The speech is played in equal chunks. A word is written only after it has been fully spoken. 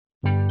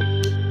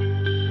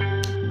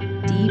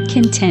deep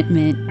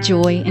contentment,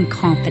 joy, and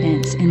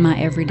confidence in my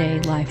everyday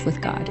life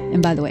with God.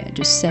 And by the way, I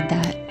just said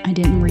that. I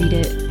didn't read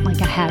it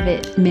like I have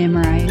it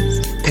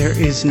memorized. There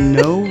is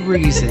no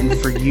reason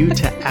for you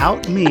to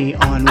out me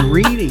on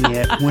reading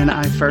it when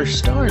I first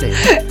started.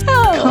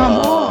 Oh. Come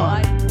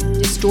on.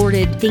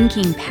 Distorted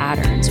thinking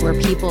patterns where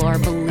people are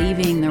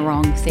believing the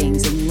wrong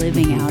things and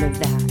living out of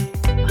that.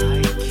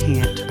 I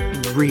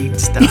can't read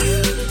stuff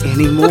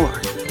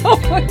anymore. Oh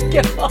my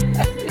God.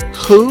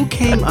 Who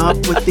came up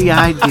with the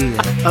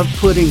idea of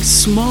putting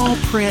small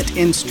print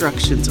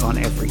instructions on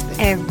everything?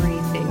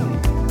 Everything.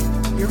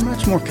 You're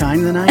much more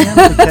kind than I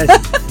am,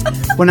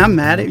 because when I'm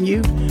mad at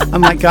you,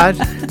 I'm like, God,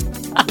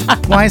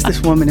 why is this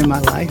woman in my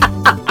life?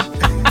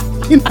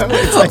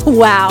 It's like,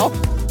 wow.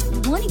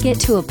 I want to get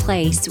to a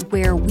place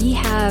where we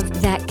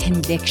have that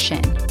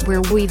conviction,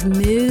 where we've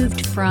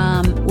moved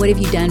from what have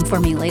you done for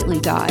me lately,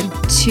 God,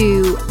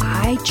 to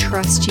I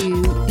trust you,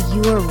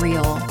 you are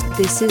real,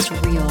 this is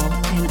real,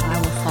 and I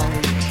will follow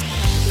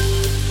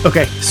you.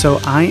 Okay, so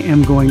I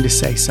am going to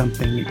say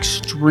something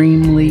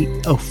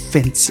extremely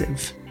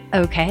offensive.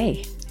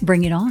 Okay,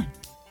 bring it on.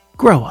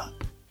 Grow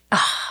up.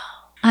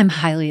 I'm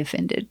highly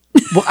offended.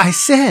 Well, I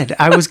said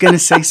I was going to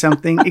say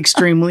something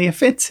extremely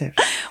offensive.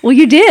 Well,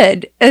 you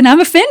did, and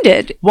I'm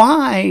offended.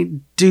 Why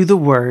do the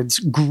words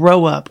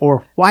grow up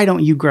or why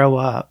don't you grow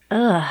up?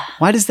 Ugh.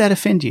 Why does that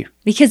offend you?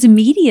 Because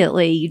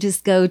immediately you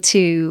just go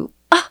to,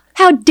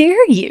 how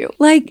dare you?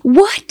 Like,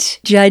 what?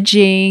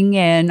 Judging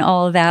and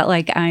all of that,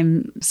 like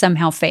I'm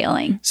somehow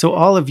failing. So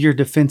all of your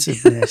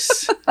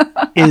defensiveness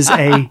is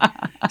a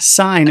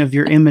sign of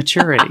your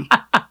immaturity.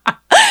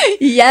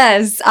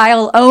 Yes,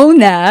 I'll own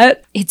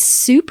that. It's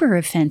super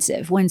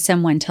offensive when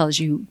someone tells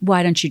you,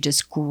 why don't you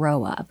just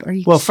grow up? Are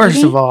you Well, kidding?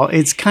 first of all,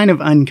 it's kind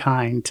of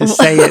unkind to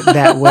say it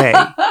that way.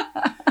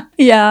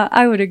 Yeah,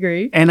 I would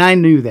agree. And I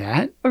knew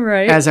that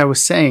Right. as I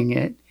was saying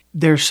it.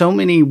 There's so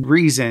many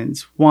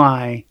reasons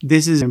why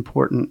this is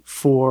important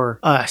for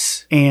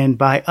us. And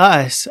by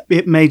us,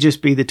 it may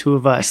just be the two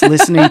of us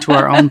listening to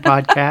our own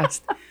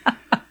podcast.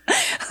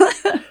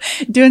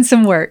 Doing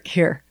some work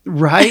here.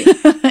 Right?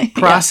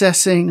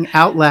 Processing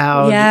out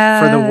loud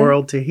for the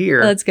world to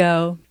hear. Let's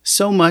go.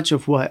 So much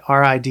of what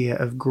our idea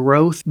of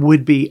growth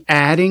would be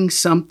adding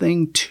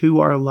something to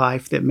our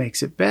life that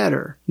makes it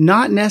better,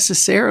 not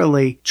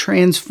necessarily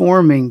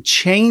transforming,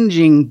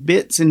 changing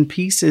bits and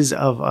pieces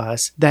of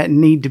us that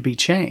need to be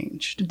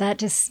changed. That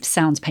just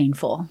sounds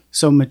painful.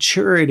 So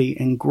maturity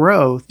and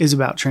growth is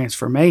about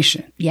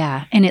transformation.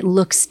 Yeah, and it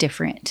looks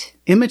different.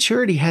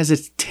 Immaturity has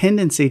a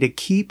tendency to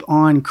keep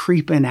on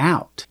creeping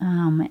out.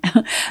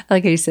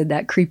 Like I said,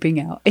 that creeping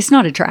out. It's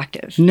not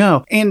attractive.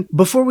 No. And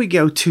before we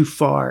go too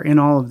far in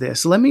all of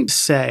this, let me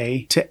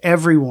say to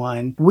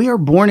everyone, we are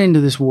born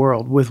into this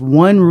world with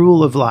one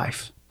rule of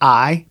life.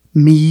 I,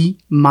 me,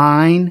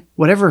 mine,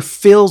 whatever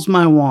fills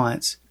my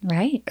wants.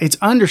 Right. It's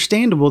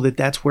understandable that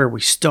that's where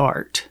we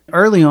start.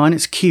 Early on,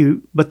 it's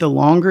cute, but the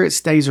longer it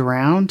stays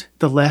around,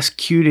 the less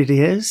cute it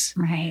is.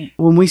 Right.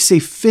 When we see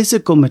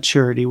physical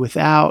maturity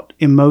without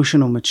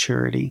emotional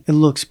maturity, it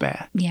looks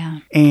bad. Yeah.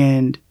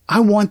 And I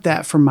want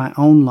that for my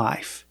own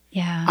life.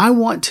 Yeah. I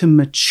want to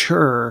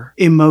mature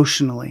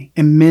emotionally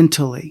and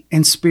mentally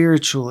and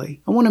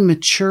spiritually. I want to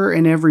mature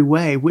in every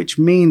way, which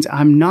means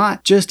I'm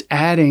not just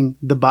adding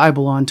the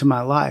Bible onto my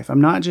life. I'm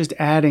not just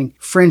adding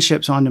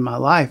friendships onto my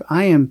life.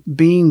 I am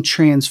being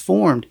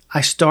transformed.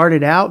 I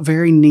started out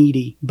very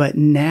needy, but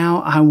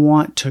now I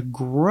want to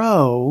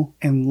grow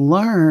and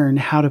learn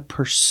how to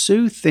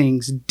pursue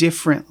things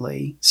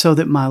differently so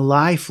that my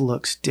life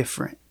looks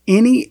different.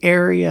 Any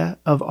area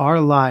of our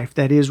life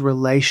that is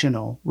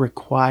relational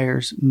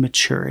requires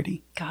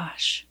maturity.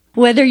 Gosh.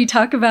 Whether you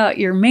talk about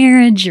your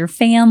marriage, your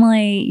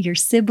family, your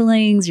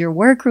siblings, your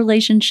work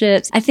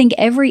relationships, I think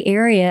every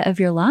area of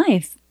your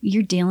life,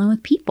 you're dealing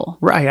with people.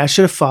 Right. I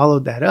should have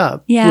followed that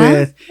up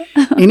with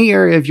any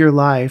area of your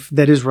life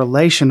that is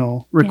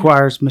relational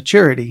requires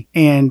maturity.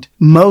 And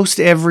most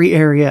every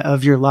area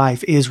of your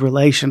life is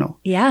relational.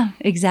 Yeah,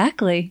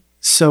 exactly.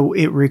 So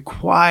it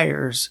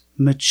requires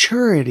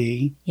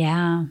maturity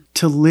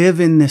to live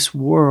in this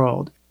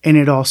world. And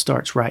it all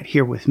starts right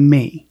here with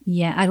me.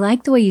 Yeah, I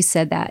like the way you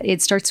said that.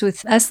 It starts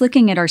with us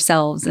looking at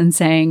ourselves and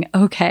saying,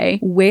 okay,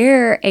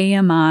 where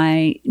am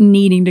I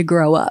needing to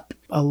grow up?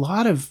 A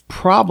lot of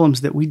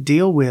problems that we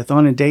deal with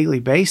on a daily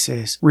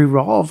basis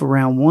revolve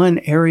around one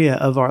area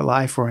of our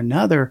life or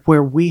another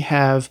where we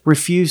have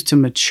refused to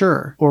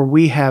mature or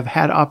we have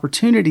had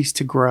opportunities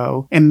to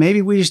grow and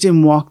maybe we just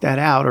didn't walk that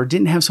out or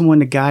didn't have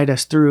someone to guide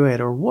us through it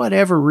or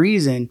whatever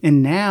reason.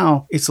 And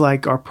now it's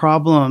like our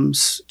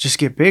problems just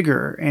get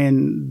bigger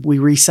and we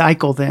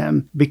recycle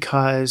them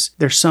because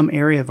there's some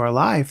area of our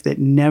life that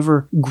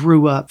never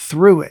grew up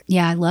through it.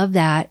 Yeah, I love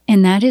that.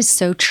 And that is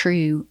so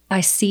true.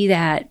 I see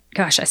that.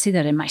 Gosh, I see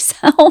that in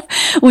myself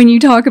when you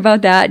talk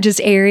about that,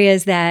 just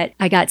areas that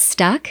I got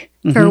stuck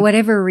for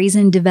whatever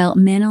reason,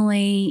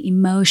 developmentally,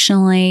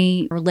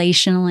 emotionally,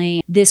 relationally.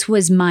 This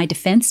was my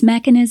defense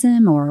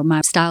mechanism or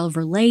my style of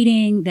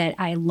relating that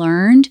I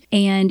learned,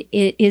 and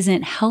it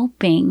isn't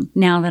helping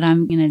now that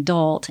I'm an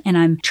adult and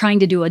I'm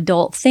trying to do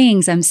adult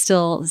things. I'm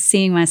still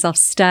seeing myself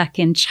stuck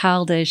in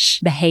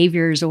childish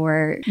behaviors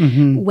or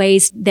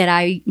ways that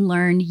I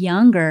learned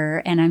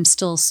younger, and I'm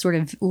still sort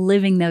of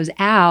living those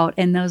out,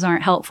 and those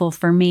aren't helpful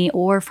for me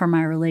or for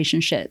my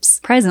relationships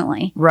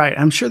presently. Right.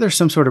 I'm sure there's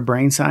some sort of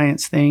brain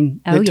science thing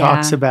that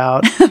talks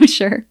about I'm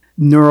sure.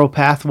 neural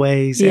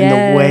pathways and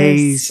the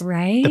ways,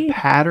 right? the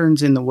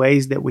patterns and the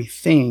ways that we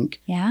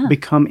think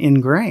become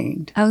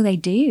ingrained. Oh, they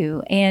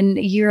do. And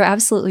you're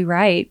absolutely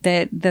right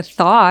that the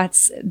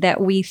thoughts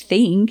that we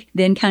think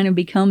then kind of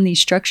become these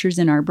structures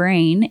in our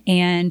brain.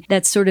 And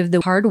that's sort of the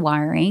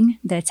hardwiring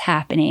that's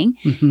happening.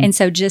 And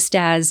so just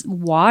as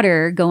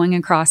water going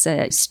across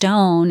a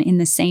stone in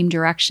the same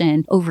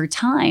direction over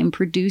time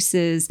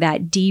produces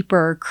that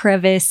deeper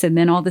crevice, and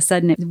then all of a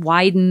sudden it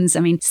widens.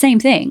 I mean, same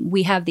thing.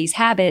 We have these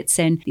habits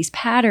and these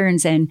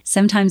patterns, and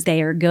sometimes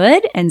they are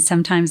good and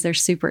sometimes they're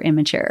super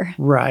immature.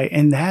 Right.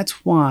 And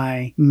that's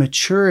why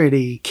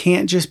maturity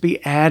can't just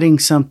be adding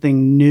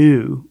something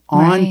new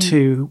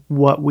onto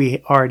what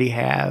we already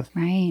have.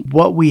 Right.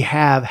 What we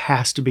have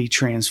has to be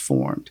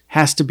transformed,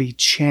 has to be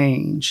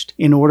changed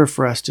in order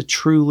for us to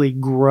truly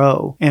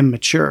grow and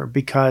mature,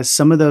 because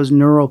some of those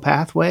neural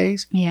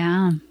pathways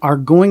are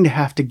going to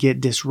have to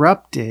get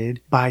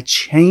disrupted by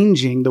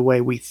changing the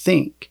way we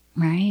think.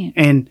 Right.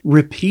 And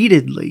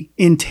repeatedly,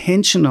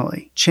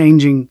 intentionally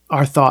changing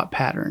our thought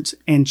patterns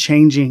and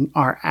changing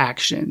our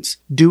actions,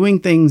 doing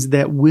things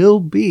that will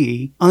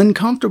be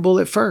uncomfortable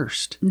at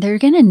first. They're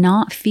going to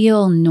not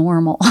feel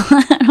normal.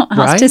 I don't know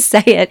how else to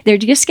say it. They're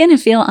just going to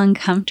feel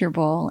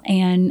uncomfortable.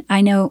 And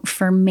I know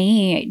for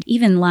me,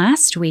 even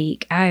last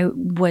week, I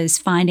was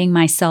finding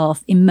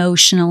myself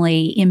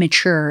emotionally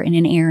immature in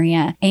an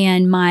area.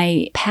 And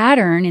my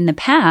pattern in the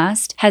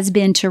past has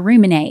been to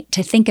ruminate,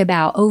 to think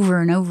about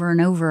over and over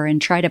and over and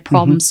try to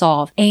problem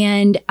solve.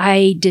 And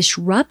I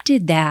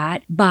disrupted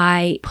that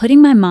by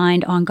putting my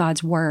mind on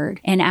God's word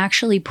and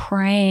actually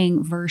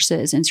praying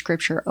verses in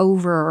scripture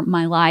over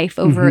my life,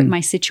 over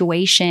my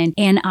situation.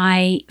 And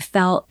I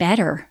felt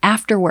better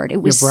afterward.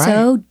 It was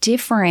so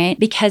different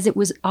because it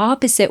was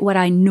opposite what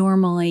I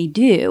normally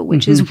do,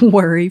 which is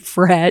worry,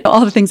 fret,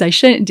 all the things I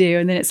shouldn't do.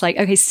 And then it's like,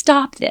 okay,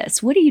 stop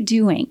this. What are you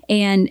doing?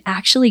 And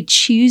actually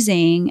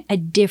choosing a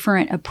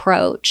different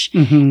approach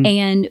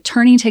and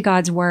turning to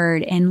God's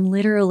word and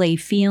literally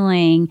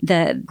feeling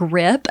the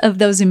grip of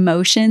those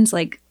emotions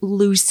like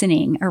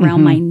loosening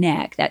around my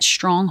neck, that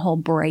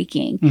stronghold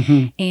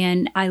breaking.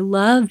 And I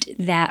loved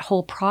that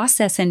whole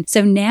process. And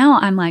so now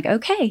I'm like,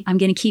 okay, I'm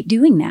going to keep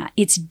doing that.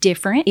 It's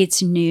different.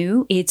 It's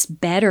new. It's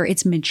better.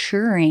 It's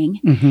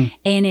maturing.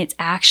 And it's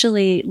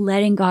actually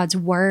letting God's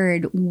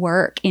word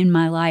work in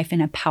my life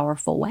in a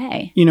powerful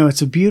way. You know,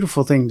 it's a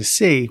beautiful thing to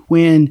see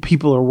when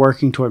people are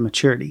working toward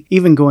maturity,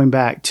 even going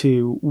back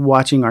to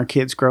watching our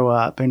kids grow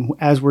up. And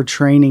as we're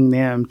training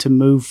them to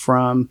move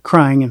from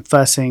crying and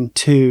fussing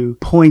to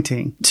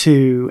pointing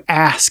to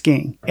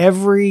asking,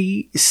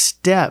 every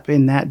step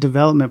in that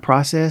development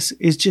process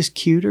is just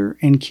cuter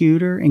and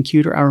cuter and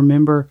cuter. I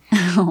remember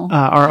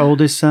our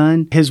oldest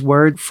son, his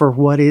word for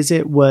what is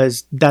it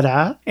was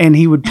da-da, and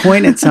he would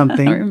point at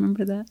something. I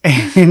remember that.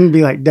 And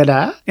be like,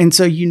 da-da. And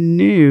so you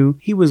knew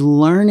he was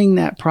learning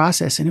that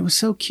process, and it was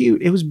so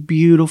cute. It was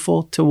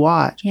beautiful to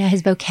watch. Yeah,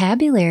 his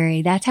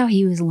vocabulary, that's how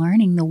he was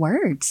learning the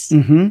words.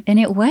 And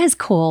it was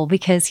cool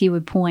because he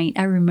would point.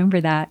 I remember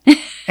that.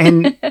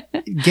 And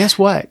guess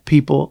what,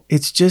 people?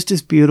 It's just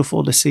as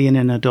beautiful to see in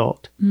an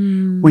adult.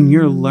 When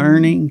you're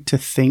learning to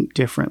think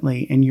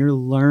differently and you're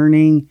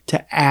learning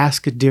to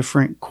ask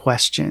different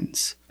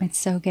questions. It's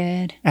so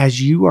good.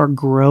 As you are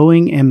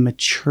growing and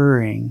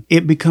maturing,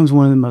 it becomes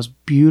one of the most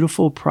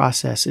beautiful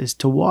processes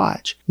to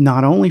watch,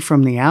 not only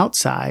from the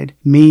outside,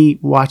 me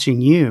watching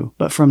you,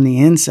 but from the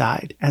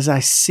inside, as I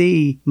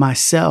see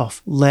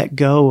myself let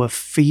go of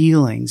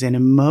feelings and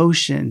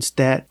emotions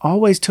that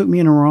always took me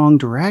in a wrong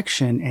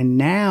direction. And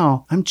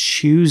now I'm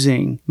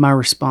choosing my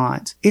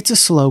response. It's a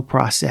slow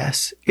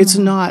process. It's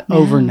not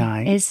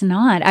overnight. It's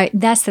not.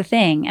 That's the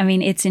thing. I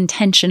mean, it's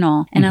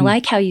intentional. And I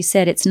like how you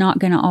said it's not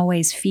going to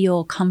always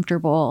feel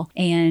comfortable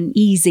and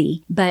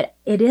easy, but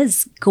it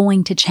is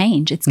going to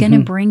change. It's going to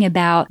bring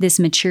about this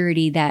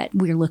maturity that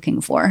we're looking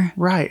for.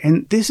 Right.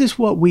 And this is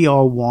what we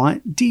all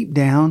want deep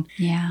down.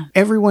 Yeah.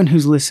 Everyone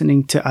who's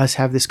listening to us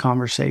have this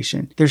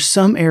conversation, there's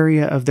some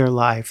area of their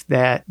life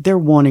that they're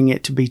wanting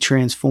it to be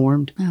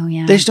transformed. Oh,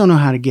 yeah. They just don't know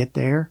how to get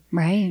there.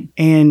 Right.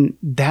 And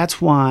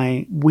that's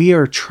why we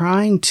are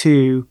trying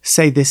to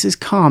say this is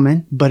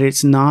common, but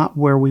it's not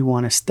where we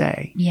want to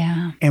stay.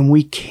 Yeah. And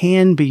we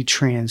can be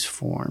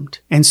transformed.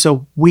 And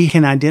so we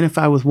can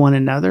identify with one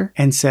another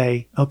and say,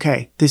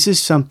 okay, this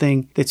is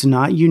something that's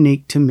not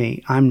unique to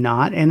me. I'm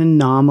not an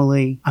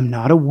anomaly. I'm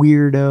not a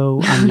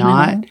weirdo. I'm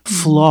not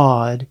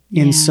flawed.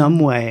 in some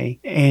way,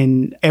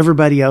 and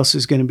everybody else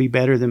is going to be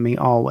better than me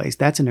always.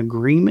 That's an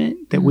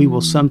agreement that we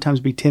will sometimes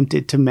be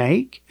tempted to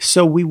make.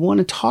 So we want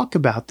to talk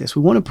about this.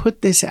 We want to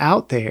put this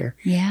out there.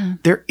 Yeah.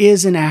 There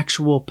is an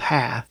actual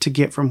path to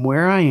get from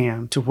where I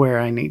am to where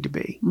I need to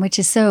be. Which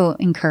is so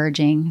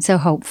encouraging, so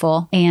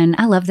hopeful. And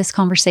I love this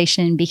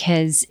conversation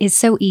because it's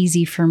so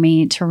easy for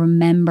me to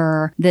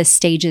remember the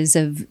stages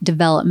of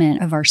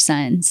development of our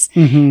sons.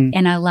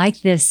 And I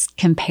like this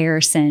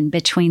comparison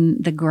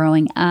between the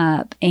growing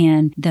up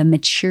and the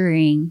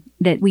maturing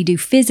that we do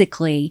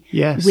physically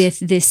with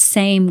this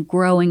same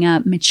growing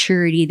up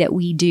maturity that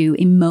we do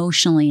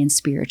emotionally and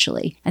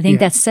spiritually. I think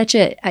that's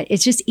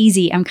it's just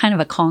easy. I'm kind of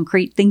a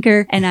concrete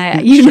thinker, and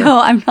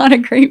I'm not a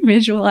great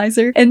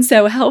visualizer. And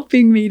so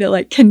helping me to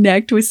like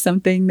connect with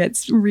something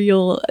that's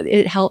real,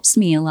 it helps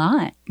me a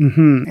lot.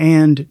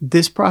 And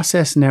this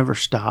process never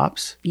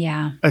stops.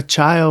 Yeah. A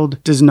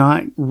child does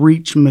not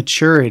reach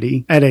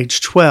maturity at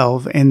age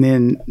 12 and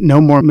then no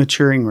more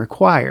maturing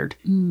required.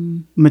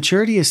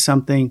 Maturity is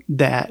something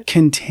that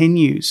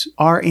continues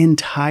our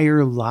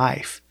entire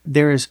life.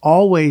 There is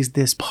always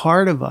this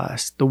part of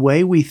us, the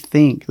way we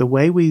think, the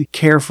way we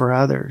care for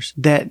others,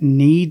 that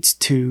needs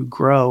to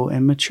grow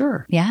and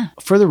mature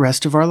for the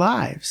rest of our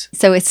lives.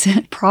 So it's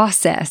a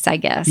process, I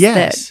guess,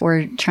 that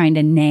we're trying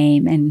to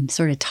name and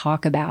sort of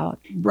talk about.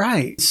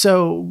 Right.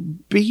 So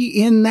be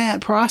in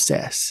that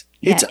process.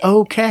 It's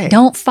okay.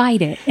 Don't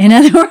fight it, in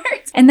other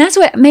words. And that's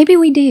what maybe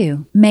we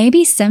do.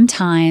 Maybe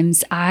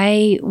sometimes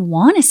I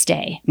want to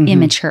stay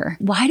immature.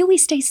 Why do we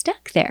stay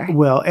stuck there?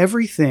 Well,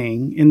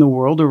 everything in the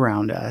world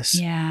around us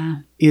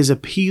is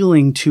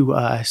appealing to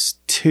us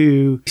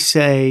to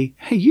say,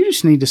 hey, you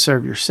just need to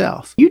serve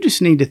yourself. You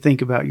just need to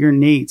think about your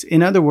needs.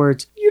 In other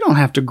words, you don't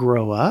have to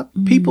grow up.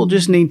 People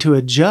just need to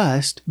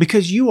adjust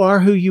because you are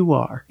who you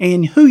are.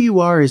 And who you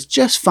are is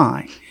just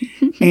fine.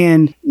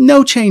 And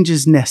no change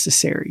is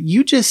necessary.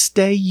 You just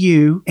stay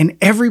you, and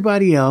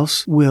everybody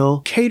else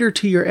will cater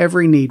to your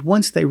every need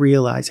once they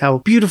realize how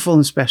beautiful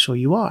and special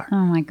you are.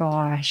 Oh my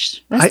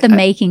gosh. That's the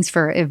makings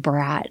for a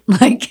brat.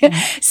 Like,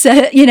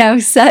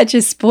 such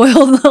a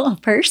spoiled little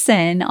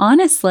person,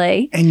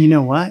 honestly. And you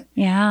know what?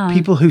 Yeah.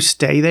 People who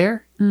stay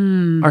there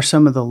are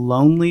some of the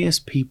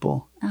loneliest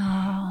people.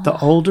 The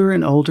older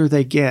and older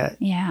they get,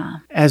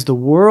 as the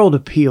world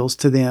appeals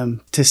to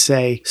them to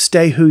say,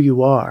 stay who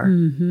you are,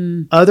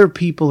 other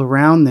people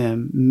around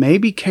them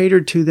maybe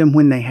catered to them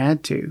when they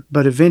had to,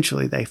 but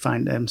eventually they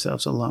find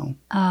themselves alone.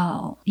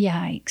 Oh,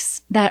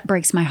 yikes. That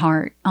breaks my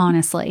heart,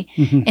 honestly.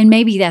 And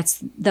maybe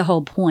that's the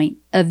whole point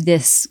of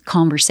this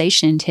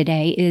conversation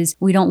today is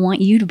we don't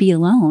want you to be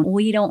alone.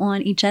 We don't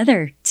want each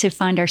other to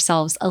find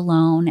ourselves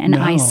alone and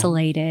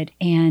isolated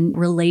and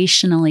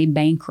relationally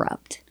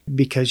bankrupt.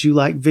 Because you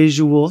like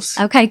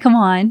visuals. Okay, come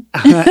on.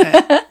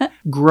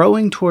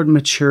 Growing toward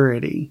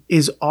maturity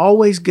is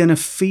always going to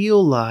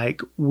feel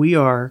like we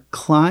are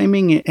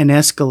climbing an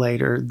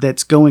escalator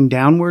that's going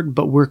downward,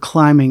 but we're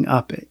climbing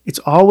up it. It's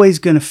always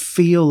going to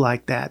feel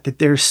like that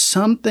there's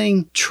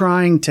something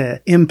trying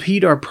to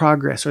impede our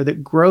progress, or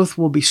that growth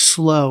will be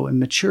slow and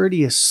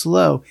maturity is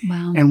slow.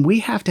 Wow. And we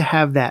have to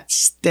have that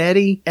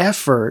steady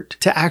effort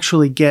to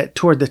actually get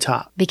toward the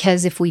top.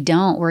 Because if we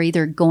don't, we're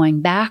either going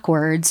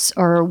backwards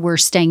or we're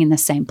staying in the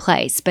same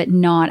place, but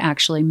not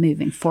actually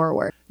moving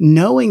forward.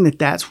 Knowing that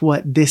that's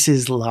what this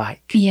is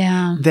like.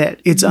 Yeah.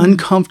 That it's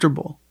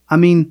uncomfortable. I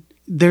mean,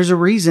 there's a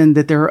reason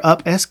that there are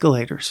up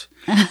escalators.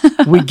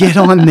 We get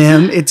on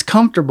them. It's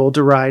comfortable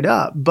to ride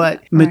up.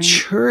 But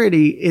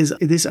maturity is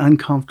this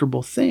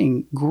uncomfortable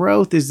thing.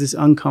 Growth is this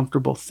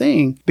uncomfortable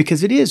thing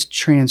because it is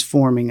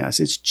transforming us.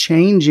 It's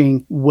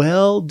changing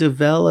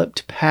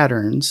well-developed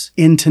patterns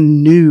into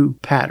new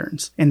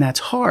patterns. And that's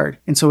hard.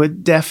 And so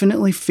it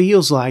definitely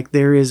feels like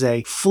there is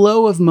a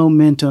flow of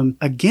momentum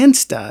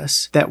against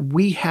us that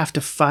we have to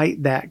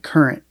fight that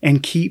current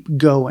and keep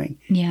going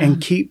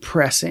and keep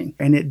pressing.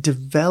 And it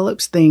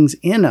develops things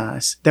in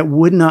us that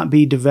would not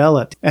be developed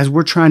as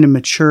we're trying to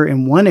mature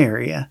in one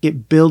area.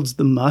 It builds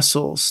the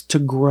muscles to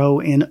grow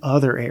in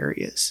other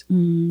areas.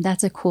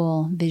 That's a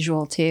cool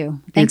visual too.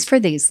 Thanks for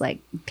these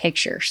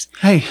pictures.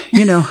 Hey,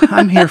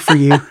 I'm here for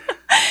you.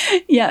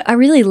 Yeah, I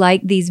really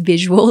like these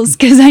visuals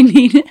because I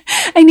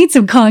need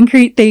some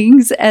concrete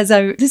things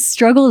this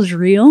struggle is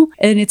real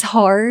and it's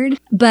hard.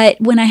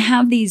 But when I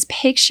have these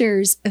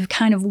pictures of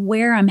kind of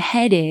where I'm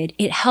headed,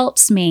 it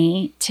helps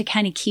me to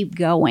kind of keep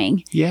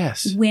going.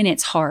 Yes. When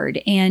it's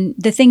hard. And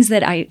the things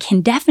that I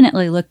can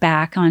definitely look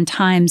back on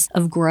times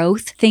of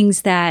growth,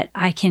 things that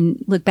I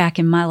can look back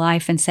in my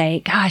life and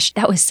say, gosh,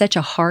 that was such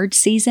a hard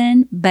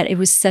season, but it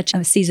was such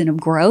a season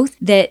of growth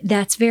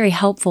that's very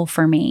helpful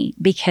for me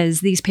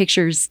because these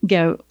pictures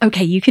go,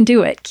 okay, you can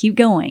do it. Keep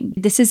going.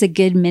 This is a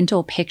good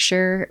mental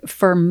picture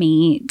for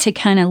me to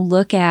kind of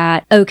look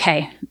at,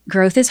 okay,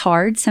 growth is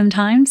hard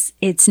sometimes.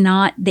 It's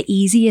not the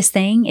easiest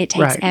thing. It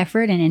takes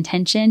effort and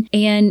intention.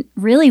 And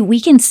really,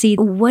 we can see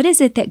what is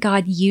it that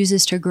God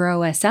uses to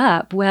grow us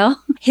up?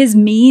 Well, His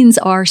means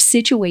are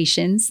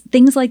situations,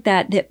 things like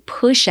that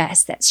push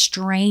us, that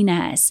strain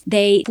us.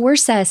 They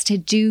force us to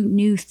do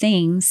new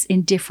things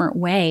in different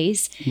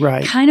ways,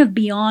 Right. kind of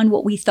beyond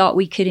what we thought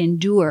we could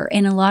endure.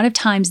 And a lot of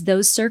times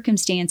those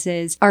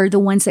circumstances are the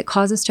ones that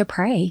cause us to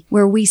pray,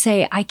 where we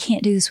say, I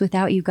can't do this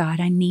without you, God.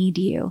 I need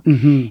you.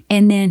 Mm-hmm.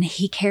 And then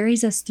he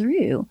carries us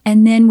through.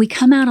 And then we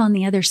come out on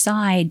the other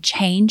side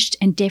changed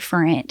and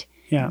different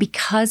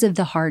because of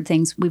the hard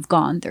things we've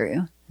gone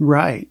through.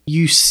 Right.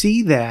 You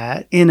see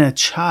that in a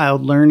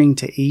child learning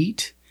to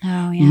eat.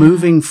 Oh, yeah.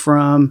 Moving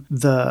from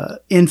the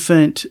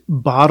infant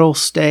bottle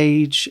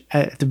stage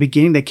at the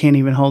beginning, they can't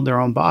even hold their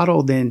own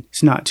bottle. Then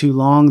it's not too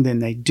long, then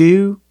they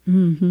do.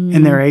 Mm-hmm.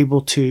 And they're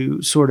able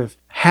to sort of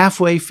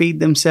halfway feed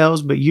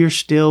themselves, but you're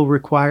still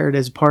required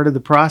as part of the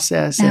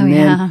process. And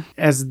then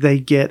as they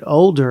get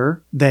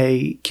older,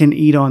 they can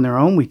eat on their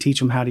own. We teach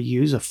them how to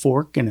use a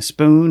fork and a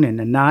spoon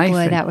and a knife.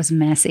 Boy, that was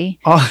messy.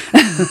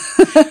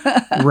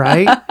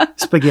 Right?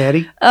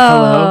 Spaghetti.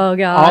 Oh,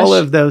 gosh. All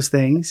of those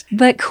things.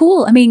 But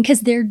cool. I mean,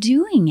 because they're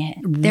doing it.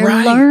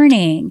 They're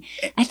learning.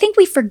 I think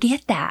we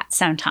forget that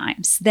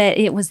sometimes, that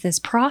it was this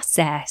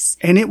process.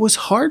 And it was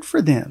hard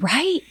for them.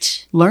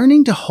 Right.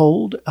 Learning to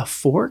hold a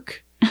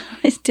fork.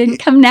 It didn't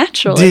come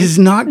naturally. Does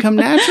not come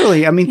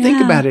naturally. I mean,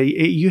 think about it.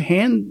 You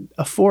hand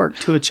a fork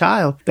to a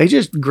child, they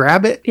just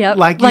grab it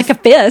like a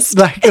fist.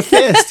 Like a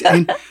fist.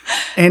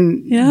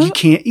 And you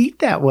can't eat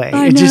that way.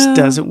 It just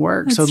doesn't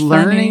work. That's so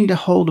learning to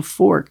hold a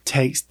fork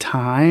takes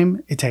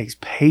time. It takes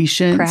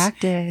patience.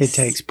 Practice. It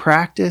takes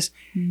practice.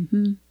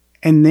 Mm-hmm.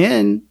 And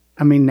then,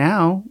 I mean,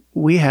 now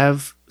we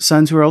have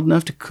sons who are old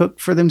enough to cook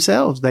for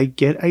themselves. They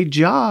get a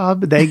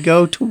job. They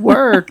go to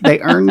work.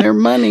 They earn their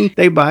money.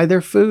 They buy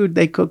their food.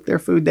 They cook their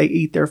food. They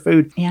eat their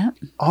food. Yep.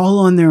 All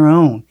on their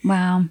own.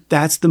 Wow.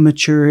 That's the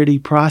maturity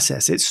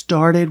process. It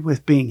started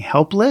with being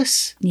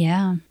helpless.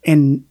 Yeah.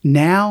 And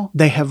now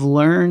they have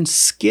learned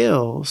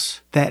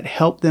skills that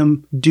help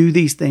them do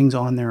these things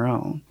on their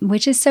own.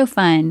 Which is so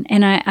fun.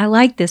 And I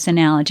like this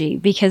analogy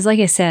because, like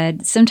I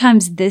said,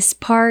 sometimes this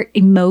part,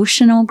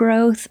 emotional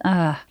growth,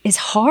 is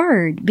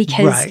hard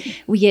because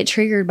we get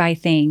triggered by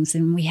things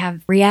and we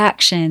have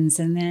reactions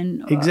and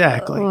then we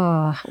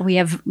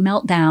have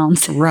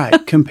meltdowns.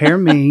 Right. Compare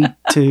me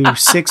to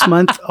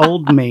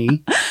 6-month-old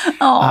me.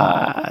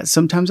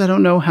 Sometimes I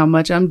don't know how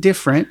much I'm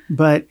different,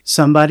 but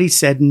somebody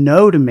said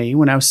no to me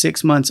when I was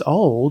 6 months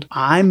old.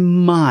 I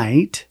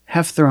might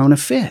have thrown a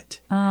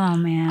fit. Oh,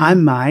 man. I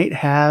might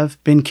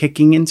have been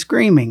kicking and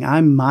screaming.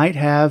 I might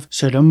have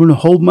said, I'm going to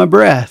hold my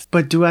breath.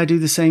 But do I do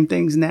the same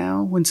things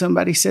now when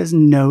somebody says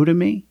no to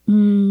me?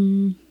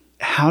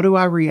 How do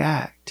I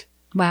react?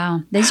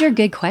 Wow. These are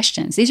good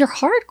questions. These are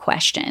hard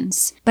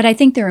questions, but I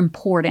think they're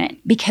important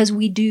because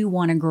we do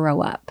want to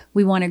grow up.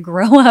 We want to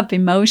grow up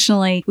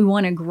emotionally. We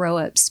want to grow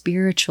up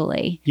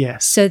spiritually.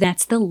 Yes. So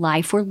that's the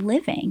life we're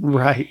living.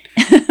 Right.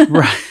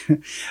 Right.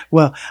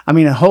 Well, I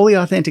mean, a holy,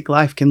 authentic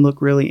life can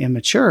look really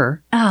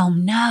immature. Oh,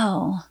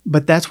 no.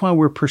 But that's why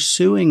we're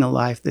pursuing a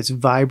life that's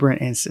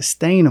vibrant and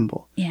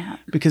sustainable. Yeah.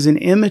 Because an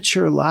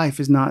immature life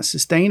is not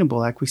sustainable,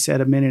 like we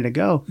said a minute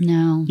ago.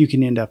 No. You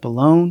can end up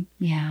alone.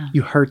 Yeah.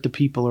 You hurt the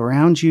people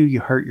around you. You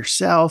hurt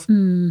yourself.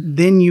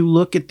 Then you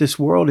look at this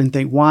world and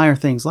think, why are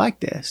things like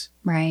this?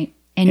 Right.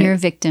 And you're a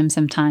victim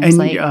sometimes.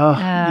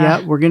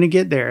 And we're going to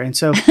get there. And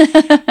so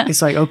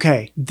it's like,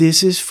 okay,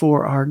 this is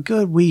for our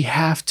good. We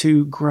have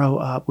to grow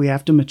up. We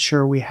have to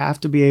mature. We have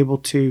to be able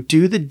to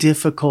do the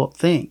difficult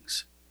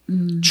things.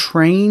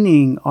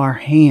 Training our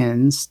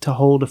hands to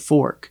hold a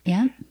fork.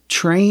 Yeah.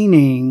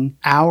 Training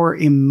our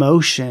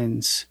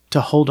emotions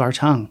to hold our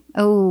tongue.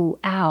 Oh,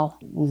 ow.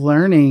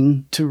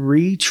 Learning to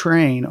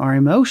retrain our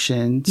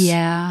emotions.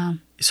 Yeah.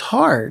 Is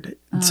hard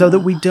so that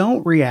we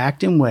don't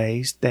react in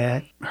ways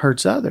that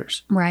hurts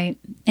others. Right.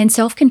 And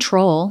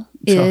self-control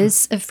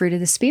is a fruit of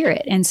the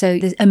Spirit. And so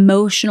the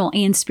emotional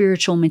and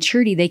spiritual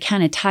maturity, they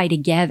kind of tie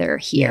together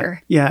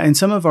here. Yeah. And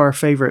some of our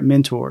favorite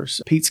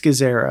mentors, Pete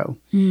Scazzaro,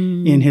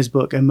 in his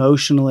book,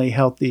 Emotionally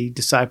Healthy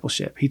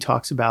Discipleship, he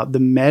talks about the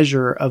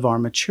measure of our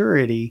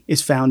maturity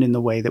is found in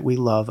the way that we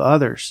love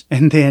others.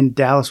 And then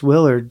Dallas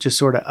Willard just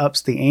sort of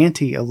ups the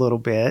ante a little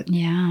bit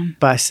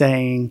by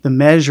saying the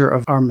measure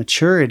of our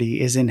maturity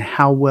is in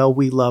how well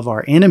we love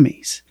our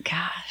enemies.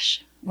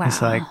 Gosh. Wow.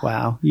 It's like,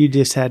 wow, you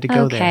just had to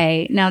go there.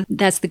 Okay, now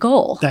that's the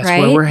goal, that's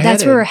right? Where we're headed.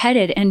 That's where we're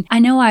headed. And I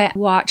know I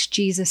watch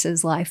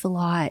Jesus's life a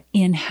lot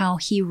in how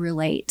he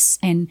relates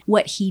and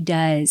what he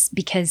does,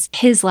 because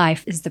his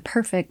life is the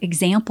perfect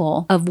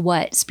example of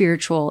what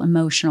spiritual,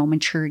 emotional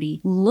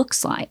maturity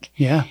looks like.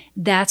 Yeah.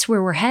 That's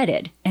where we're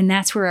headed. And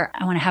that's where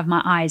I want to have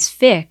my eyes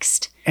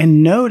fixed.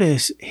 And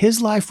notice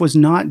his life was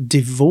not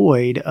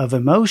devoid of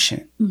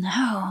emotion.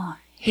 No.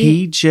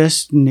 He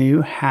just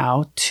knew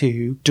how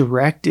to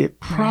direct it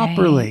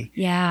properly. Right.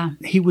 Yeah.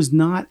 He was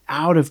not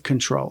out of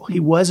control. He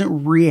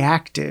wasn't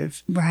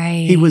reactive.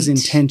 Right. He was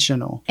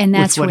intentional and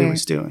that's with what he where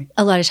was doing.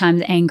 a lot of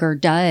times anger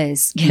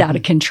does get out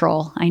of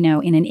control. I know,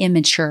 in an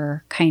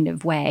immature kind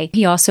of way.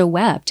 He also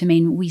wept. I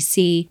mean, we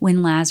see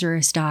when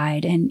Lazarus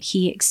died and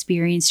he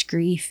experienced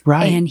grief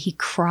and he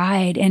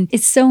cried. And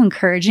it's so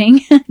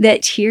encouraging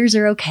that tears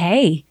are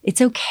okay.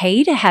 It's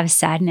okay to have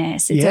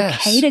sadness. It's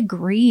okay to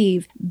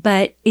grieve,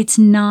 but it's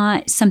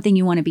not something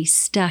you want to be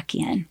stuck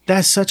in.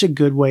 That's such a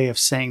good way of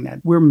saying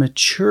that. We're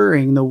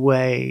maturing the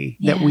way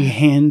that we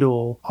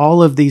handle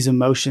all of these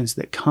emotions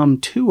that come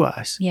to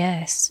us.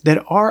 Yes.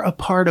 That are a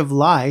part of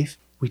life.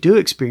 We do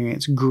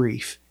experience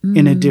grief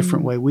in a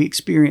different way. We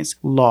experience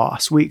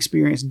loss. We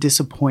experience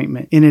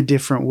disappointment in a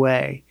different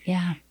way.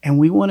 Yeah. And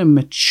we want to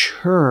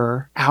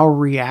mature our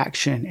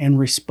reaction and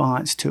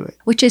response to it.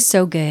 Which is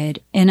so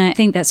good. And I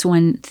think that's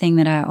one thing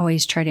that I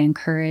always try to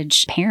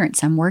encourage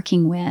parents I'm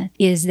working with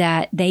is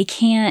that they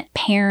can't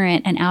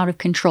parent an out of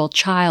control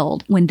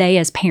child when they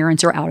as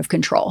parents are out of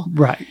control.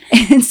 Right.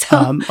 And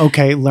so,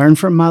 okay, learn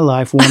from my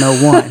life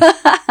 101.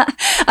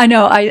 I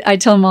know. I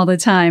tell them all the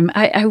time,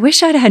 I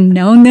wish I'd had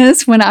known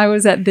this when I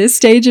was at this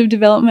stage of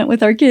development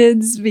with our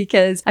kids,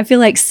 because I feel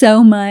like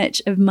so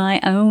much of my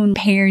own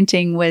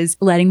parenting was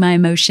letting my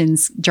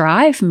emotions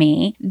drive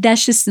me.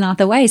 That's just not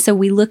the way. So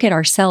we look at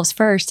ourselves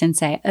first and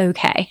say,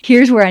 okay,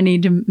 here's where I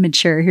need to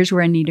mature. Here's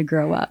where I need to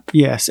grow up.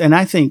 Yes. And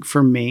I think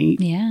for me,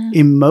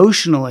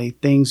 emotionally,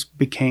 things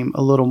became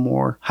a little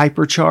more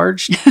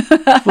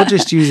hypercharged. We'll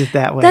just use it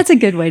that way. That's a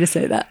good way to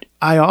say that.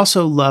 I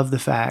also love the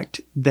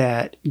fact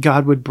that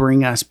God would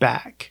bring us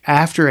back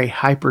after a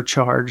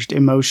hypercharged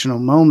emotional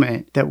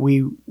moment, that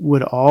we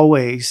would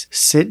always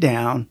sit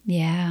down,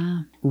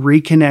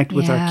 reconnect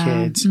with our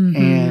kids,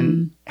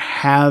 and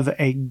have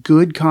a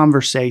good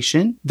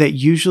conversation that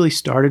usually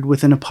started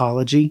with an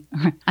apology.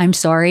 I'm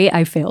sorry,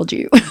 I failed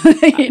you.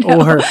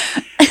 Or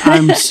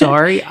I'm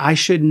sorry, I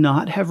should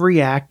not have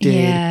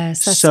reacted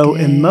so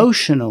good.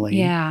 Emotionally.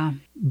 Yeah.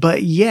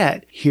 But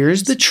yet,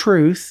 here's the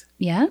truth.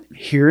 Yeah.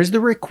 Here's the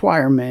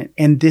requirement.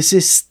 And this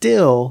is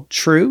still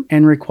true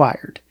and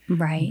required.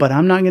 Right. But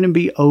I'm not going to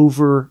be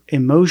over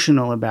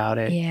emotional about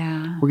it.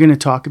 Yeah. We're going to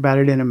talk about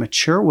it in a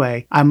mature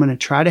way. I'm going to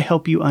try to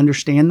help you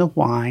understand the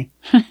why.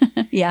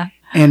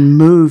 And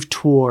move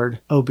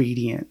toward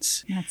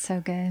obedience. That's so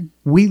good.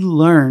 We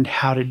learned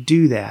how to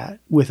do that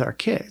with our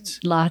kids.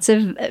 Lots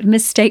of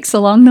mistakes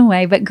along the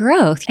way, but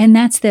growth. And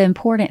that's the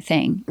important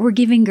thing. We're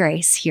giving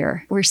grace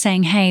here. We're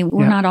saying, hey,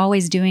 we're not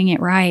always doing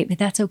it right, but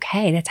that's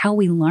okay. That's how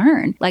we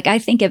learn. Like, I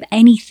think of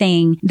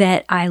anything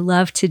that I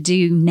love to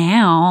do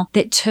now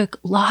that took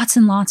lots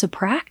and lots of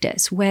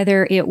practice,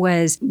 whether it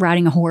was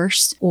riding a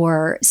horse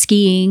or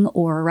skiing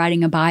or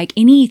riding a bike,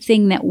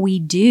 anything that we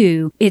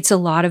do, it's a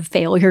lot of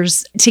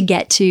failures to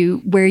get to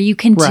where you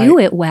can do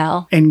it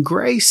well. And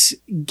grace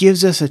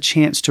gives us a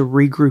chance to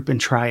regroup and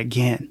try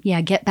again.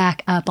 Yeah, get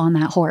back up on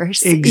that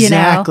horse.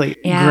 Exactly.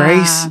 You know?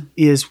 Grace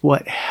is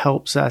what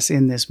helps us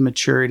in this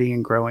maturity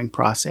and growing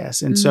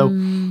process. And so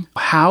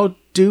how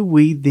do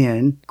we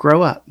then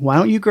grow up? Why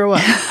don't you grow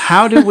up?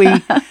 How do we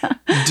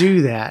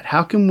do that?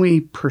 How can we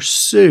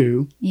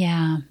pursue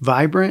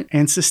vibrant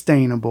and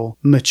sustainable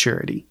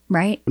maturity?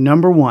 Right.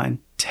 Number one,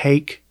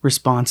 take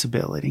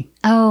responsibility.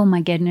 Oh my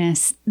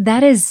goodness.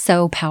 That is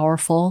so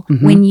powerful.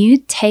 When you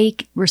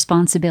take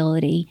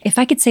responsibility, if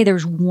I could say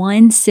there's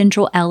one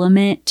central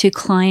element to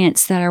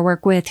clients that I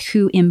work with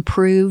who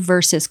improve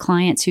versus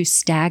clients who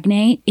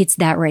stagnate, it's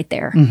that right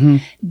there.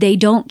 They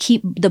don't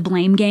keep the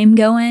blame game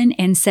going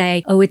and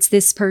say, oh, it's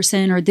this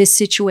person or this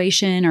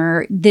situation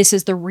or this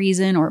is the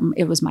reason or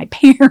it was my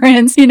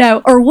parents,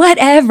 or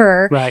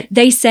whatever. Right.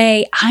 They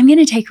say, I'm going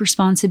to take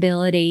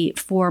responsibility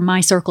for my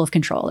circle of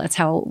control. That's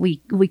how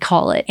we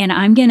call it. And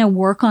I'm going to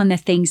work on the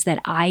things that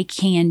I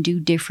can do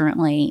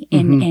differently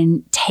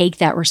and take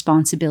that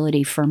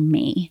responsibility for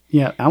me.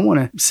 Yeah, I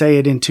want to say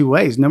it in two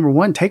ways. Number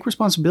one, take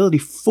responsibility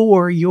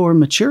for your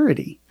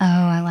maturity. Oh,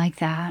 I like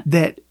that.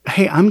 That,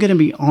 hey, I'm going to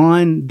be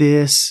on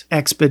this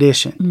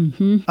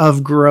expedition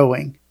of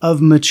growing, of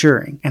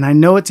maturing. And I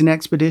know it's an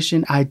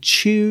expedition. I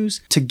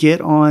choose to get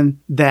on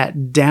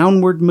that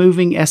downward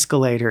moving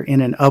escalator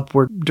in an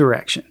upward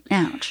direction.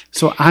 Ouch.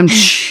 So I'm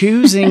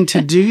choosing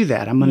to do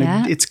that.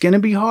 It's going to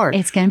be hard.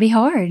 It's going to be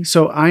hard.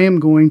 So I am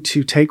going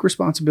to take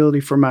responsibility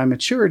for my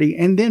maturity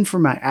and then for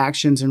my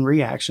actions and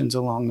reactions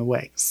along the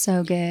way.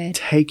 So good.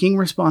 Taking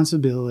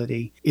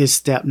responsibility is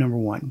step number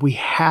one. We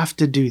have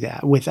to do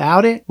that.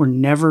 Without it, we're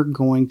never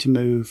going to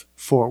move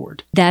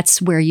forward.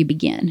 That's where you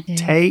begin.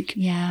 Take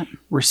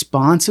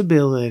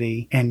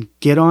responsibility and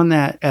get on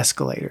that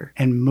escalator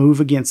and move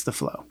against the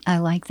flow. I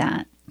like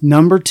that.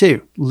 Number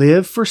two,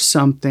 live for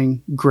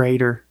something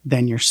greater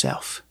than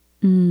yourself.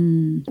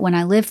 When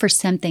I live for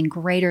something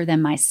greater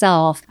than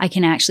myself, I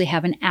can actually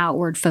have an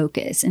outward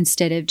focus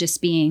instead of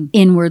just being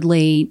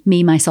inwardly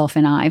me, myself,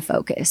 and I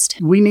focused.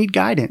 We need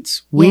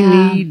guidance. We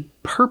need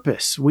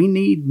purpose. We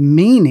need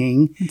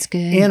meaning That's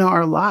good. in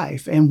our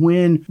life. And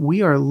when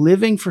we are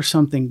living for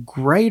something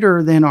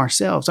greater than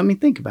ourselves, I mean,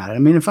 think about it. I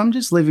mean, if I'm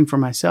just living for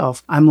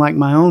myself, I'm like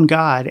my own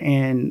God,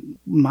 and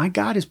my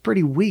God is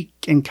pretty weak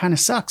and kind of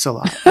sucks a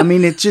lot. I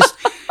mean, it's just...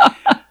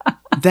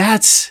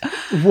 That's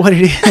what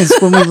it is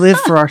when we live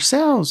for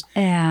ourselves.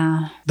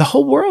 Yeah. The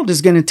whole world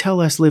is going to tell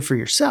us live for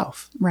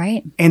yourself.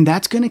 Right. And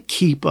that's going to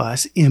keep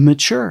us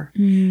immature.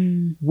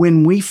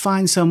 When we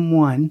find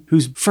someone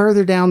who's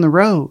further down the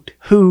road,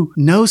 who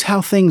knows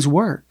how things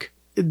work.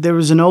 There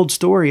was an old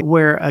story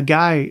where a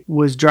guy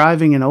was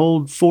driving an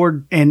old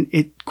Ford and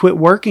it quit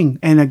working.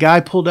 And a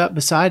guy pulled up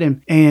beside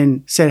him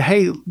and said,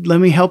 "Hey, let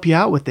me help you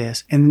out with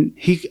this." And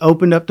he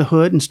opened up the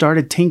hood and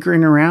started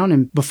tinkering around.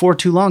 And before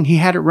too long, he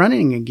had it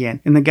running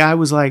again. And the guy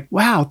was like,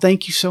 "Wow,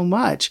 thank you so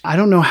much. I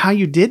don't know how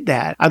you did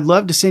that. I'd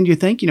love to send you a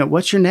thank you note.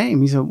 What's your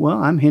name?" He said, "Well,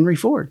 I'm Henry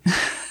Ford."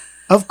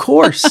 Of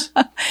course,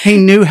 he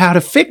knew how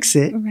to fix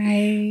it.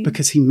 Right.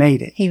 Because he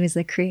made it. He was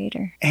the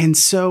creator. And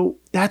so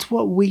that's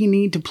what we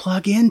need to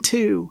plug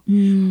into.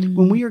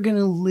 When we are going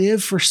to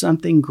live for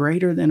something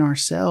greater than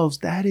ourselves,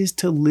 that is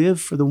to live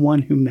for the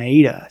one who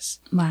made us.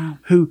 Wow.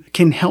 Who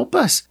can help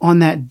us on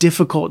that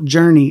difficult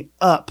journey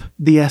up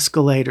the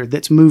escalator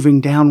that's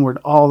moving downward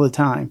all the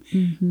time.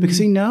 Because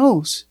he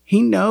knows.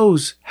 He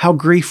knows how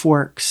grief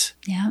works.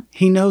 Yeah.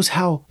 He knows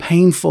how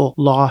painful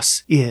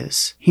loss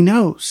is. He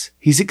knows.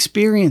 He's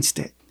experienced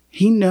it.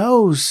 He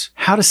knows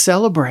how to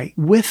celebrate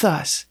with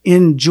us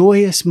in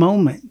joyous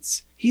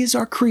moments. He is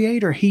our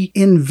creator. He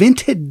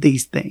invented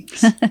these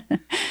things.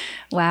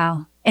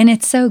 Wow. And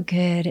it's so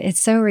good. It's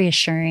so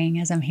reassuring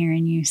as I'm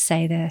hearing you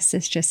say this.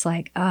 It's just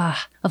like,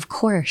 of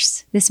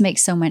course, this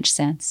makes so much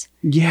sense.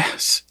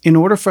 Yes. In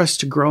order for us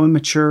to grow and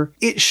mature,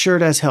 it sure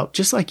does help.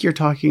 Just like you're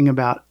talking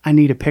about, I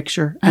need a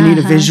picture. I need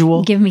a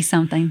visual. Give me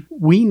something.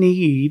 We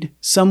need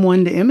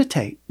someone to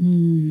imitate.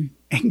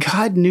 And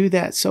God knew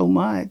that so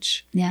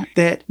much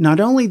that not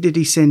only did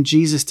he send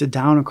Jesus to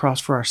die on a cross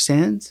for our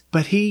sins,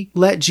 but he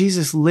let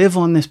Jesus live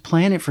on this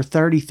planet for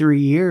 33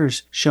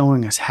 years,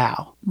 showing us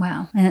how.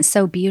 Wow. And it's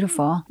so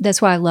beautiful. That's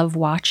why I love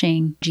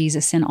watching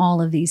Jesus in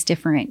all of these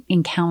different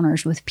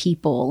encounters with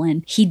people.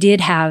 And he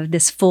did have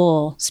this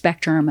full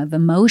spectrum of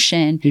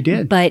emotion. He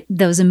did. But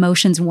those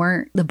emotions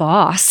weren't the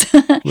boss.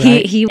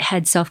 Right. He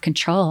had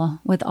self-control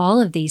with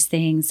all of these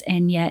things.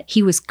 And yet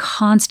he was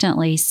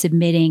constantly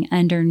submitting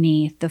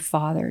underneath the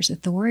Father's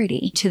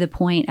authority to the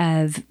point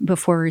of,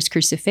 before his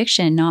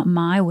crucifixion, not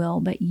my will,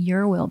 but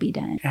your will be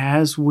done.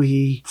 As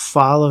we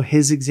follow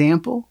his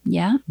example,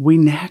 we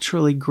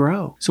naturally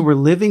grow. So we're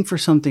living for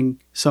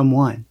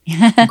someone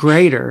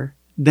greater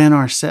than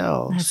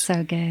ourselves. That's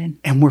so good.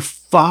 And we're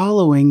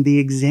following the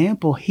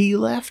example he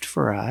left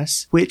for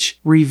us, which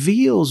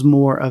reveals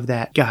more of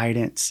that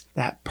guidance,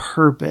 that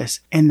purpose,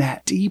 and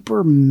that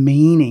deeper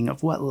meaning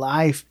of what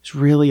life is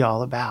really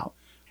all about.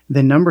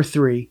 Then number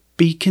 3,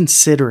 be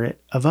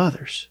considerate of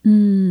others.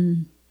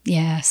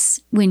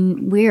 Yes.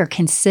 When we're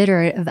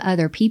considerate of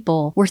other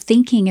people, we're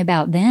thinking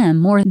about them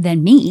more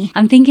than me.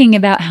 I'm thinking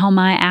about how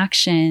my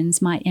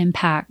actions might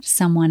impact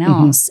someone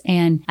else.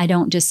 And I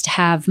don't just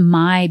have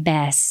my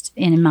best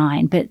in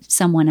mind, but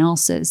someone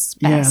else's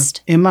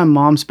best. In my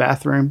mom's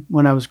bathroom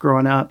when I was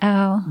growing up,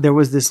 there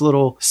was this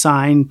little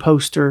sign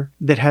poster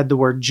that had the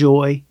word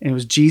joy. And it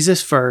was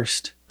Jesus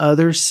first,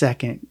 others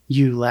second,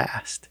 you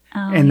last.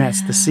 And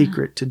that's the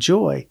secret to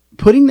joy.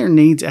 Putting their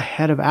needs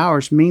ahead of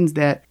ours means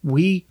that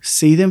we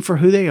see them for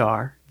who they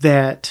are,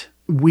 that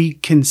we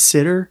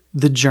consider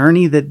the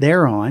journey that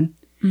they're on.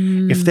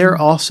 If they're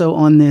also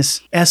on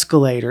this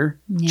escalator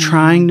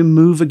trying to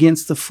move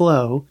against the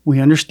flow,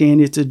 we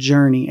understand it's a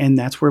journey, and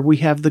that's where we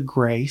have the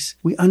grace.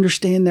 We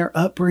understand their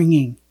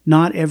upbringing.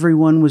 Not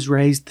everyone was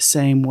raised the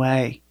same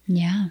way.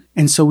 Yeah.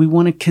 And so we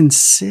want to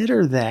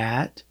consider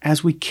that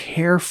as we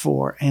care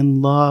for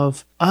and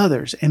love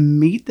others and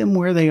meet them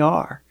where they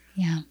are.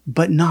 Yeah.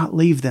 But not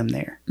leave them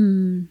there.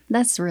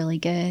 That's really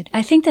good.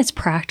 I think that's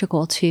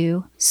practical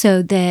too,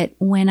 so that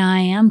when I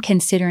am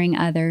considering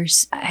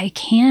others, I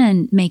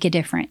can make a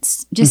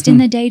difference just in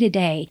the day to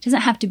day. It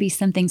doesn't have to be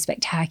something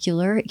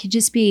spectacular. It could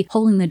just be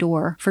holding the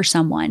door for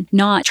someone,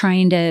 not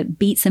trying to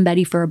beat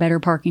somebody for a better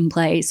parking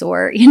place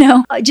or,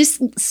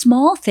 just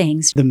small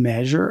things. The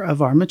measure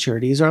of our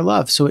maturity is our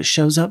love. So it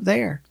shows up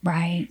there.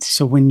 Right.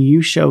 So when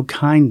you show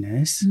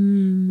kindness,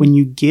 when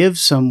you give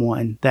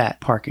someone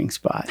that parking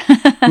spot,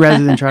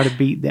 rather than try to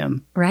beat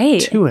them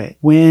to it.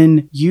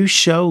 When you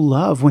show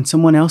love when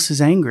someone else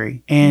is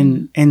angry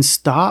and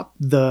stop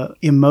the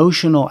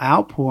emotional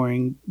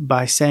outpouring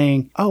by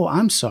saying, "Oh,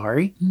 I'm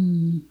sorry.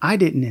 I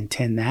didn't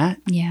intend that.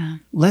 Yeah.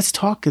 Let's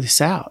talk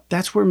this out."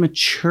 That's where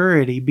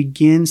maturity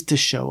begins to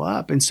show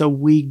up. And so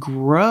we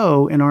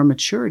grow in our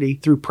maturity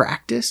through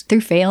practice.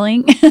 Through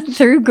failing,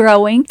 through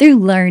growing, through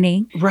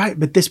learning. Right.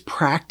 But this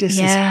practice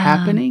is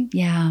happening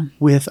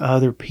with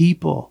other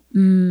people.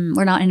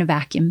 We're not in a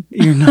vacuum.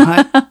 You're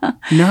not.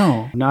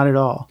 No, not at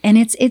all. And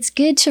it's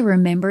good to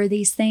remember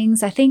these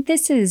things. I think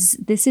this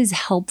is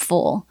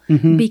helpful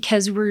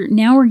because we're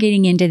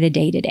getting into the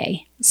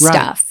day-to-day.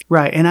 stuff.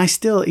 Right. And I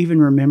still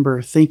even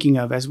remember thinking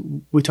of, as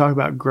we talk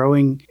about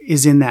growing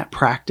is in that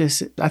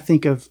practice, I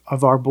think of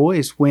our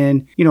boys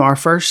when, our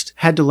first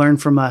had to learn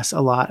from us a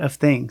lot of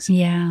things.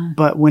 Yeah.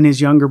 But when his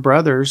younger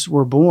brothers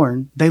were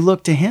born, they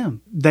looked to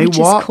him. Which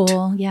is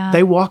cool. Yeah.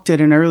 They walked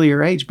at an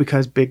earlier age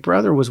because big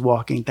brother was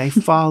walking. They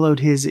followed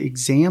his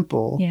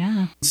example.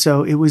 Yeah.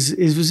 So it was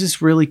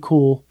this really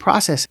cool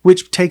process,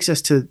 which takes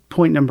us to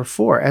point number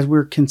 4. As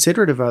we're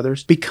considerate of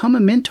others, become a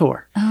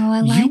mentor. Oh,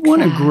 I like You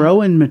want to that.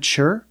 grow and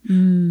mature?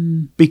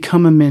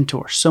 Become a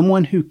mentor,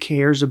 someone who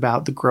cares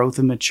about the growth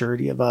and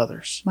maturity of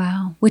others.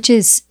 Wow. Which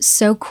is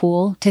so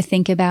cool to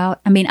think about.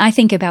 I mean, I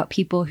think about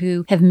people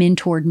who have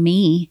mentored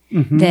me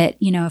that,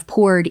 have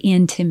poured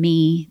into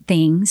me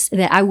things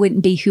that I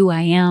wouldn't be who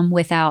I am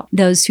without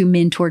those who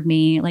mentored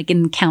me, like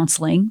in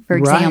counseling, for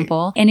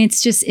example. And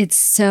it's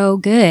so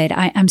good.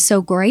 I'm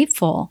so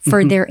grateful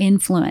for their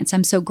influence.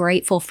 I'm so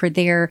grateful for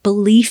their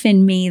belief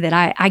in me that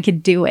I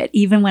could do it.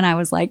 Even when I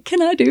was like,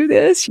 can I do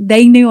this?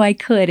 They knew I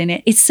could.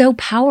 And it's so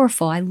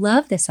powerful. I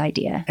love this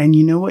idea. And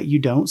you know what you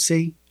don't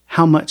see?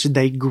 How much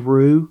they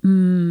grew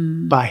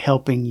by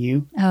helping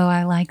you. Oh,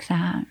 I like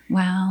that.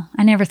 Wow.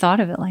 I never thought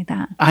of it like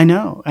that. I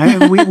know.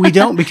 We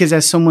don't, because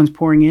as someone's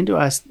pouring into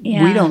us,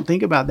 we don't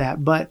think about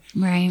that. But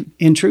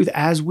in truth,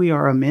 as we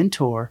are a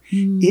mentor,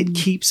 it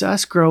keeps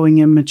us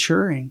growing and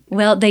maturing.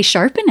 Well, they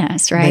sharpen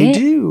us, right? They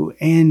do.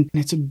 And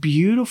it's a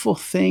beautiful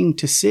thing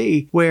to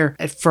see where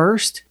at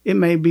first it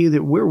may be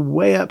that we're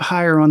way up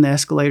higher on the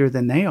escalator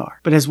than they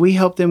are. But as we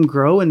help them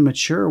grow and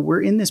mature,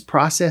 we're in this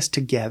process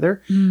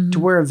together to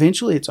where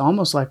eventually it's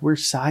almost like we're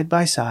side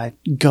by side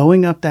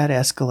going up that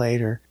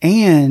escalator,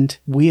 and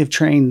we have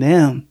trained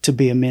them to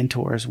be a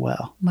mentor as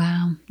well.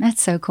 Wow.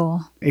 That's so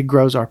cool. It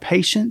grows our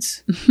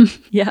patience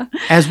Yeah.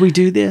 as we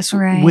do this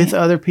with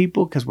other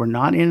people, because we're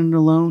not in it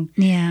alone.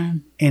 Yeah.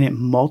 And it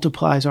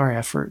multiplies our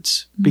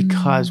efforts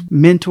because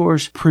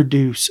mentors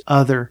produce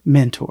other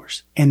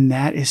mentors. And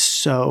that is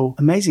so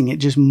amazing. It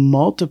just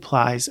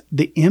multiplies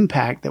the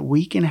impact that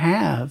we can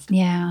have.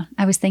 Yeah.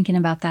 I was thinking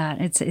about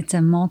that. It's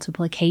a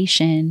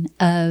multiplication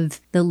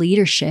of the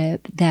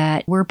leadership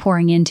that we're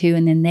pouring into,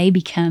 and then they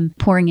become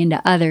pouring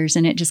into others,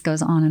 and it just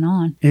goes on and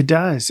on. It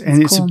does.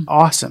 And it's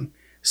awesome.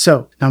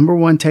 So, number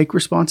 1, take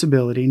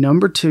responsibility.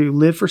 Number 2,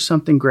 live for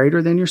something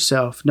greater than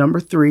yourself. Number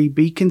 3,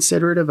 be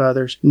considerate of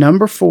others.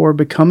 Number 4,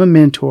 become a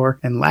mentor.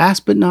 And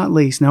last but not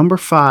least, number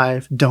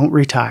 5, don't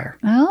retire.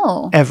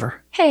 Oh.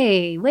 Ever.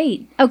 Hey,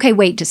 wait. Okay,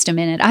 wait just a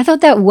minute. I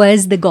thought that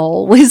was the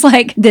goal, was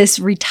like this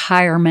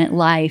retirement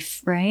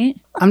life, right?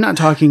 I'm not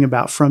talking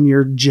about from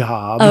your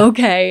job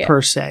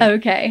per se.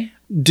 Okay.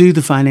 Do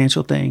the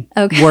financial thing.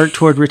 Okay. Work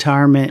toward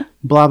retirement,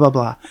 blah, blah,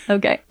 blah.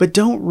 Okay. But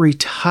don't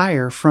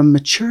retire from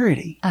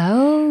maturity.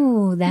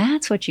 Oh,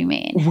 that's what you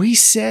mean. We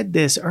said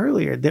this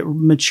earlier, that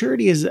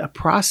maturity is a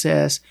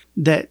process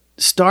that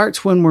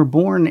starts when we're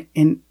born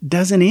and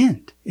doesn't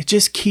end. It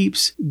just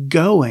keeps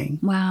going.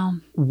 Wow.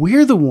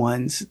 We're the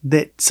ones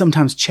that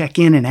sometimes check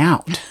in and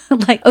out.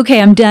 Like,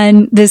 okay, I'm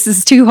done. This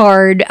is too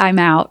hard. I'm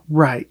out.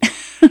 Right.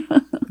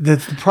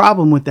 The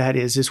problem with that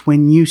is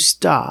when you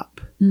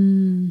stop,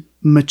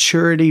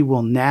 maturity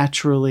will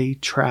naturally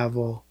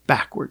travel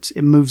backwards.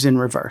 It moves in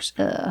reverse.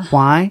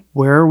 Why?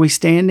 Where are we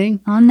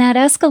standing? On that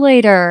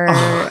escalator.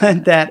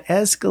 On that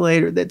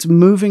escalator that's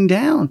moving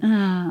down.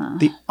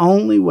 The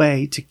only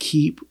way to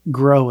keep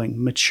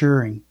growing,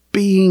 maturing,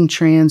 being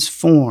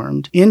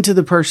transformed into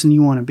the person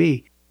you want to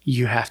be,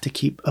 you have to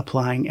keep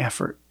applying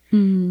effort.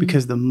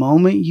 Because the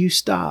moment you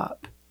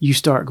stop, you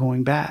start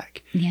going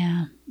back.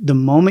 Yeah. The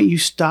moment you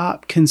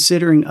stop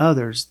considering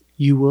others,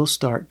 you will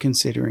start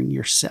considering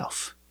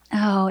yourself.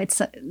 Oh,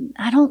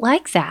 I don't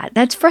like that.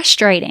 That's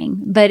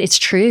frustrating, but it's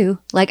true.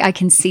 Like, I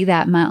can see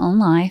that in my own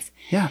life.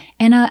 Yeah.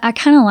 And I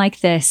kind of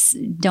like this,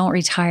 don't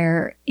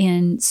retire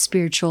in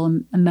spiritual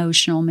and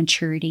emotional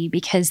maturity,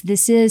 because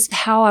this is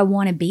how I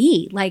want to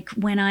be. Like,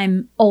 when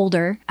I'm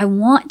older, I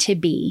want to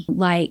be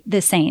like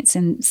the saints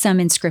and some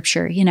in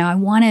scripture. I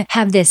want to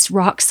have this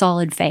rock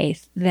solid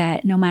faith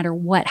that no matter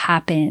what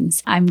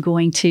happens, I'm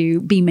going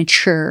to be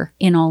mature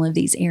in all of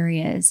these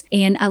areas.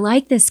 And I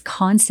like this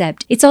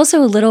concept. It's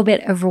also a little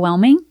bit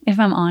overwhelming, if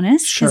I'm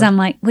honest, because I'm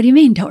like, what do you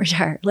mean don't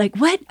retire? Like,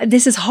 what?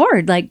 This is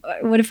hard. Like,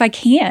 what if I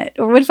can't?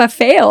 Or what if I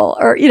fail?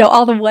 Or,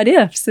 all the what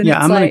ifs. And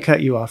I'm going to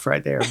cut you off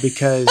right there,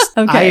 because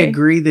I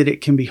agree that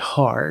it can be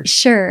hard.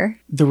 Sure.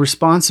 The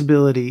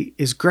responsibility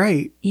is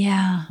great.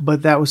 Yeah.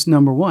 But that was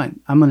number 1.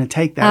 I'm going to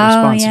take that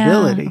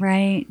responsibility. Yeah,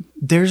 right.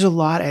 There's a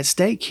lot at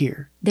stake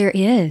here. There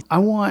is. I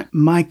want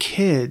my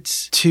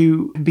kids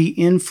to be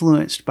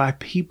influenced by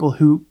people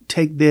who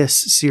take this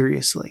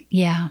seriously.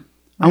 Yeah.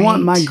 Right. I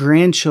want my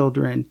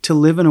grandchildren to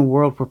live in a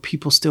world where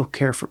people still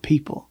care for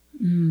people.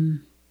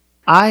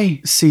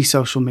 I see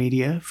social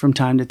media from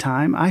time to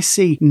time. I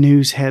see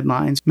news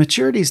headlines.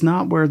 Maturity is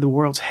not where the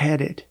world's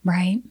headed.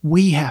 Right.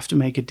 We have to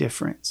make a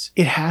difference.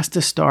 It has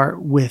to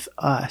start with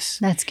us.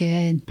 That's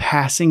good.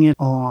 Passing it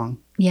along.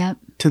 Yep.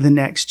 To the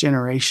next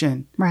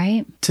generation.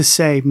 Right. To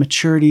say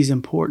maturity is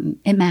important.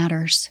 It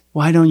matters.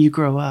 Why don't you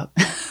grow up?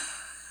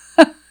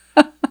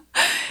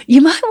 You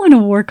might want to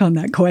work on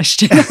that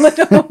question a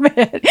little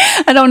bit.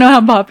 I don't know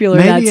how popular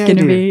Maybe that's I going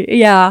to do. be.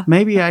 Yeah.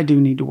 Maybe I do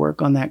need to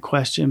work on that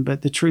question,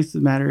 but the truth of the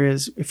matter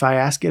is, if I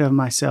ask it of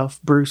myself,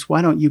 Bruce,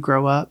 why don't you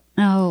grow up?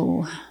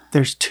 Oh,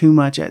 There's too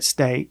much at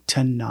stake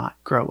to not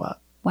grow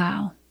up.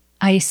 wow.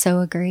 I so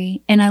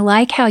agree. And I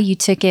like how you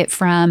took it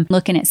from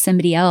looking at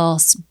somebody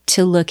else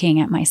to looking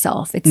at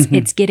myself.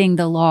 It's getting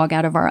the log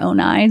out of our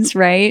own eyes,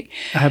 right?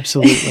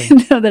 Absolutely.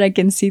 So that I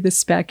can see the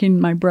speck in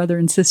my brother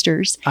and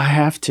sisters. I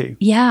have to.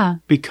 Yeah.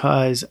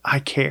 Because I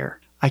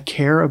care. I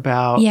care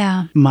about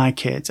my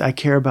kids. I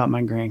care about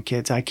my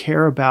grandkids. I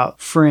care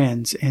about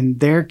friends and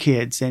their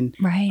kids. And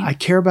right. I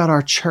care about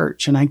our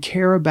church. And I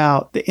care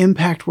about the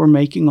impact we're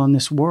making on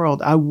this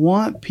world. I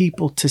want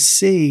people to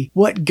see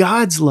what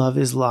God's love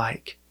is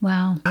like.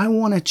 Wow. I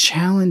want to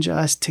challenge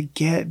us to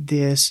get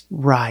this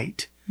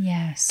right.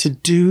 Yes. To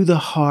do the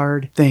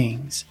hard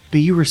things.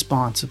 Be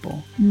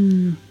responsible.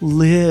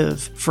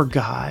 Live for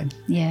God.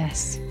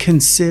 Yes.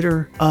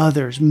 Consider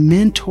others.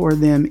 Mentor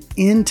them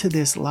into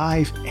this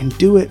life and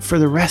do it for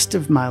the rest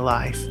of my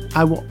life.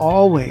 I will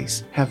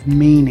always have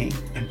meaning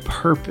and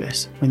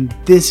purpose when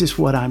this is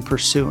what I'm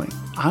pursuing.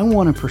 I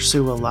want to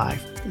pursue a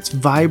life that's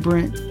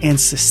vibrant and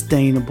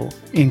sustainable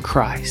in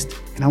Christ.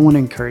 And I want to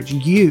encourage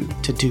you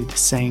to do the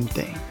same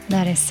thing.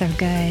 That is so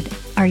good.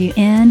 Are you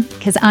in?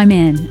 Because I'm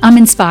in. I'm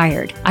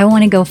inspired. I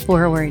want to go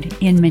forward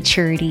in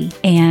maturity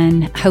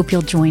and hope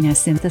you'll join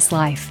us in this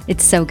life.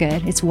 It's so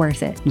good. It's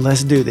worth it.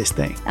 Let's do this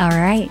thing. All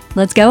right,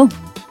 let's go.